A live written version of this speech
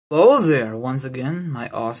Hello there, once again, my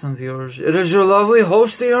awesome viewers. It is your lovely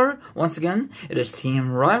host here. Once again, it is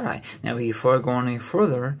Team Rai. Now, before I go any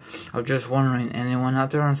further, I was just wondering, anyone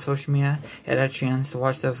out there on social media had a chance to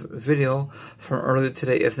watch the video from earlier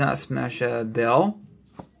today? If not, smash that bell.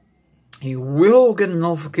 You will get a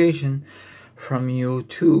notification from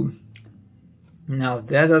YouTube. Now, if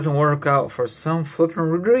that doesn't work out for some flipping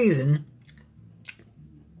reason,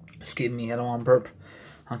 excuse me, I don't want to burp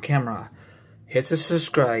on camera. Hit the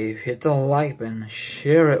subscribe, hit the like button,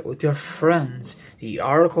 share it with your friends. The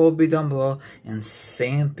article will be down below, and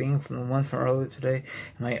same thing from the one from earlier today.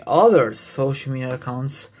 My other social media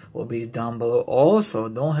accounts will be down below. Also,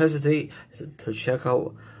 don't hesitate to check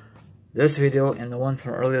out this video and the one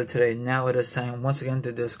from earlier today. Now it is time once again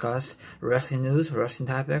to discuss wrestling news, wrestling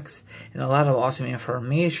topics, and a lot of awesome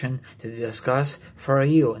information to discuss for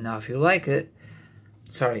you. Now, if you like,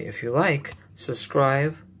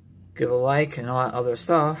 subscribe, give a like, and all that other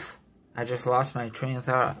stuff. I just lost my train of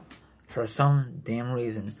thought for some damn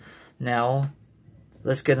reason. Now,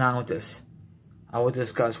 let's get on with this. I will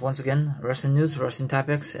discuss, once again, wrestling news, wrestling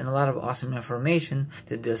topics, and a lot of awesome information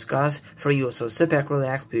to discuss for you. So sit back,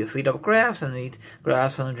 relax, put your feet up, grab something to eat, grab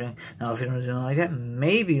something to drink. Now, if you don't do like that,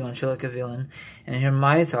 maybe you want to chill like a villain and hear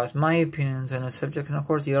my thoughts, my opinions on the subject. And, of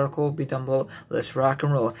course, the article will be down below. Let's rock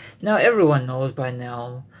and roll. Now, everyone knows by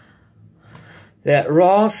now that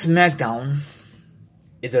Raw, SmackDown,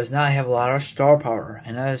 it does not have a lot of star power,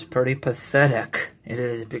 and that is pretty pathetic. It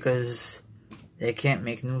is, because they can't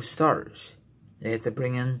make new stars. They have to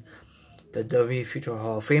bring in the WWE Future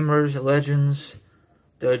Hall of Famers, legends,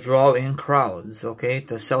 to draw in crowds, okay,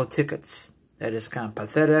 to sell tickets. That is kind of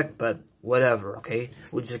pathetic, but whatever, okay?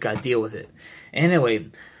 We just gotta deal with it. Anyway,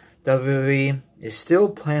 WWE is still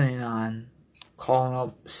planning on calling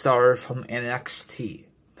up stars from NXT.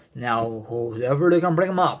 Now, whoever they can bring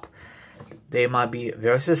them up, they might be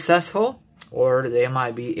very successful, or they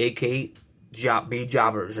might be be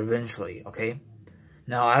jobbers eventually, okay?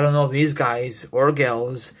 Now, I don't know if these guys or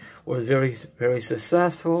gals were very, very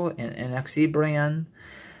successful in NXT brand,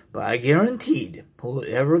 but I guaranteed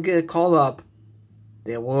whoever get called up,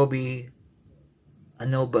 there will be a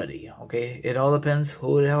nobody, okay? It all depends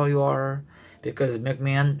who the hell you are, because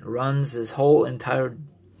McMahon runs his whole entire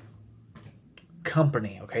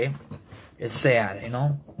company, okay? It's sad, you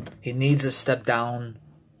know? He needs to step down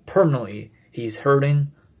permanently. He's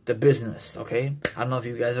hurting the business, okay? I don't know if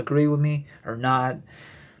you guys agree with me or not.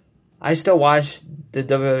 I still watch the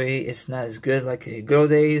WWE. It's not as good like the good old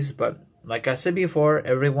days, but like I said before,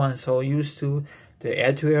 everyone's so used to the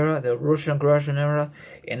Attitude Era, the Russian aggression era,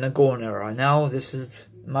 and the Golden Era. Now, this is,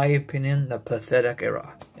 in my opinion, the pathetic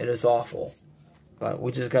era. It is awful. But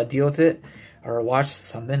we just gotta deal with it or watch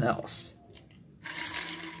something else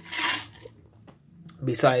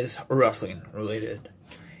besides wrestling related.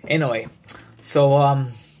 Anyway, so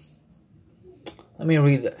let me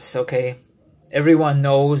read this, okay? Everyone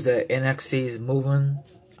knows that NXT is moving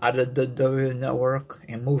out of the WWE network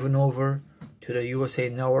and moving over to the USA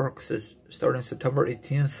network starting September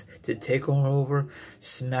 18th to take over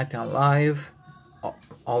SmackDown Live,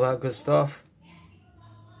 all that good stuff.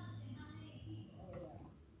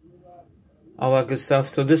 All that good stuff.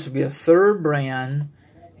 So this will be a third brand,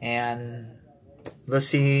 and let's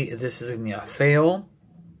see if this is going to be a fail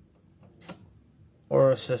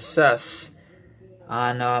or a success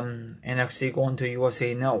on NXT going to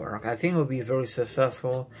USA Network. I think it will be very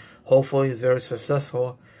successful. Hopefully very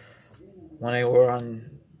successful when they were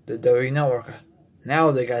on the WWE Network.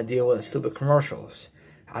 Now they got to deal with stupid commercials.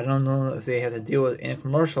 I don't know if they have to deal with any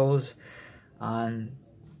commercials on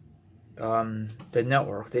the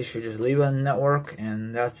network. They should just leave it on the network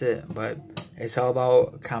and that's it. But it's all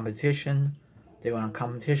about competition. They want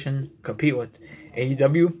compete with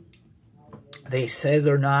AEW. They say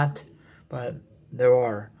they're not, but there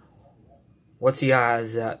are. What's the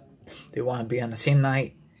odds that they want to be on the same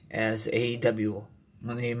night as AEW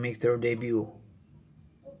when they make their debut?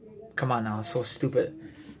 Come on now, so stupid.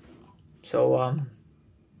 So,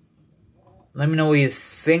 let me know what you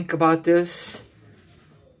think about this.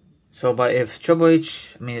 So, but if Triple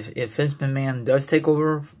H, if Vince McMahon does take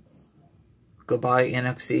over, goodbye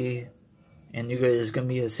NXT, and you guys going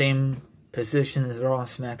to be the same position as Raw and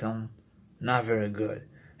SmackDown, not very good.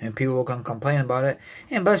 And people are going to complain about it.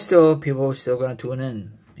 But still, people are still going to tune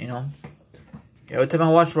in, you know. Every time I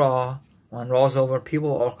watch Raw, when Raw's over,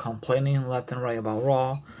 people are complaining left and right about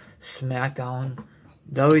Raw, SmackDown.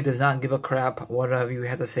 WWE does not give a crap whatever you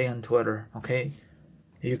have to say on Twitter, okay?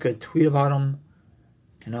 You could tweet about them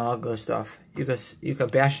and all that good stuff. You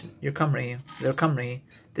could bash your company, their company.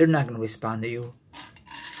 They're not going to respond to you.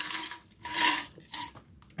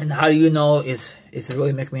 And how do you know it's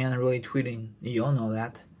really McMahon really tweeting? You all know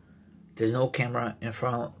that. There's no camera in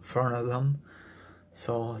front of them.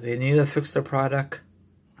 So they need to fix their product.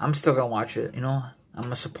 I'm still going to watch it, you know.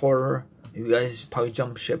 I'm a supporter. You guys probably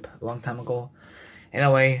jumped ship a long time ago.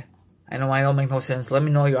 Anyway, I know I don't make no sense. Let me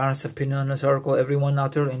know your honest opinion on this article. Everyone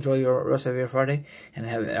out there, enjoy your rest of your Friday. And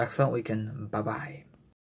have an excellent weekend. Bye-bye.